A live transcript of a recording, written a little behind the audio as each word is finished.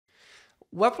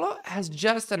WebFlow has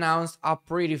just announced a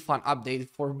pretty fun update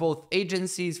for both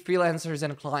agencies, freelancers,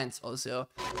 and clients also.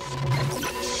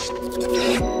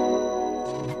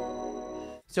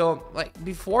 So, like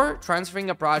before, transferring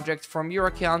a project from your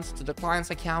account to the client's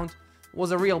account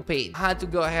was a real pain. I had to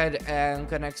go ahead and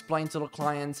kind of explain to the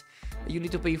clients, you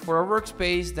need to pay for a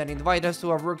workspace, then invite us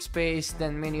to a workspace.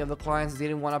 Then many of the clients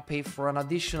didn't want to pay for an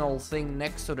additional thing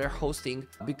next to their hosting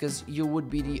because you would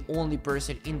be the only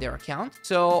person in their account.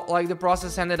 So like the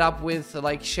process ended up with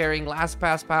like sharing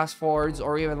LastPass passwords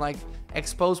or even like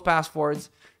exposed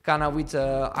passwords kind of with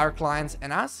our clients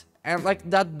and us. And like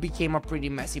that became a pretty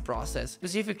messy process.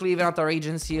 Specifically, even at our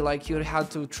agency, like you had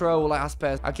to throw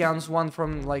LastPass accounts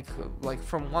from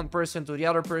one person to the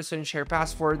other person, share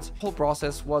passwords. The whole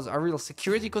process was a real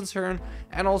security concern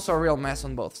and also a real mess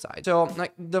on both sides. So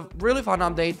like the really fun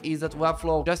update is that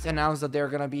WebFlow just announced that they're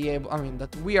gonna be able,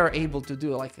 that we are able to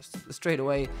do like straight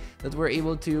away, that we're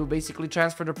able to basically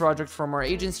transfer the project from our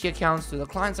agency accounts to the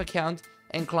client's account.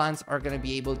 And clients are going to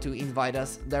be able to invite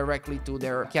us directly to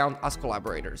their account as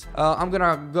collaborators. I'm going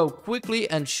to go quickly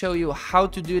and show you how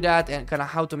to do that and kind of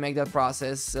how to make that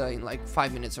process in like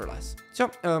 5 minutes or less. So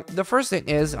the first thing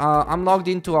is I'm logged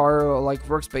into our like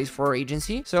workspace for our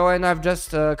agency. So, and I've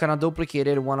just kind of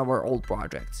duplicated one of our old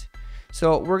projects.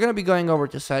 So we're going to be going over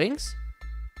to settings,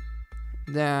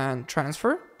 then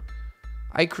transfer.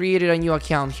 I created a new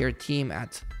account here,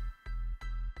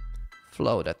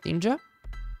 team@flow.ninja.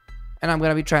 And I'm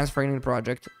going to be transferring the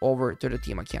project over to the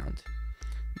team account.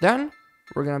 Then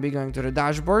we're going to be going to the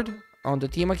dashboard on the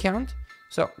team account.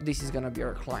 So this is going to be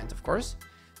our client, of course.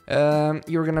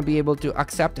 You're going to be able to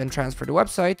accept and transfer the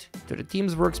website to the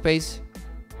team's workspace.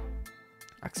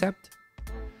 Accept.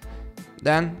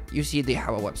 Then you see they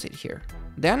have a website here.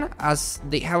 Then as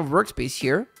they have a workspace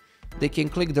here, they can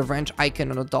click the wrench icon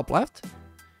on the top left,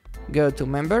 go to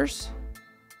members,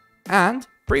 and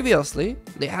previously,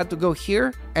 they had to go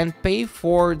here and pay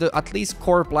for the at least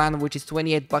core plan, which is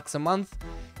 28 bucks a month.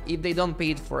 If they don't pay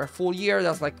it for a full year,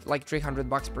 that's like 300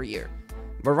 bucks per year.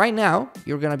 But right now,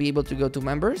 you're gonna be able to go to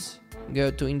members,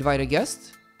 go to invite a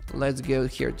guest. Let's go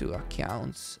here to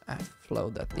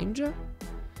accounts@flow.ninja.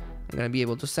 I'm gonna be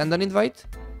able to send an invite.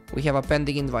 We have a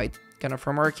pending invite kind of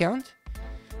from our account.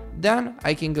 Then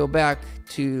I can go back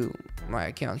to my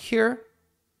account here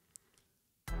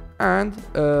and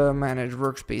manage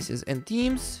workspaces and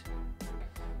teams.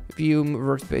 View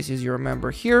workspaces, you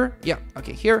remember here. Yeah,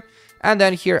 okay, here. And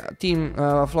then here, team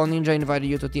Flow Ninja invited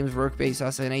you to Teams workspace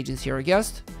as an agency or a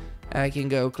guest. I can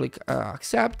go click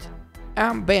accept,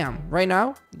 and bam, right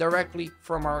now, directly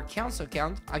from our accounts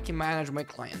account, I can manage my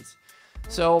clients.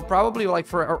 So probably like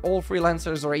for all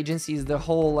freelancers or agencies, the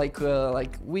whole like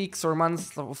weeks or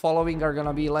months following are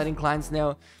gonna be letting clients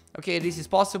know, okay, this is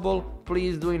possible.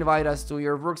 Please do invite us to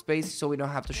your workspace so we don't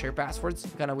have to share passwords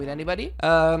kind of with anybody.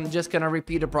 Just gonna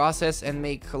repeat the process and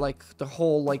make like the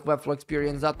whole like WebFlow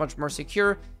experience that much more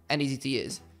secure and easy to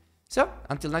use. So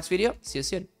until next video, see you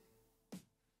soon.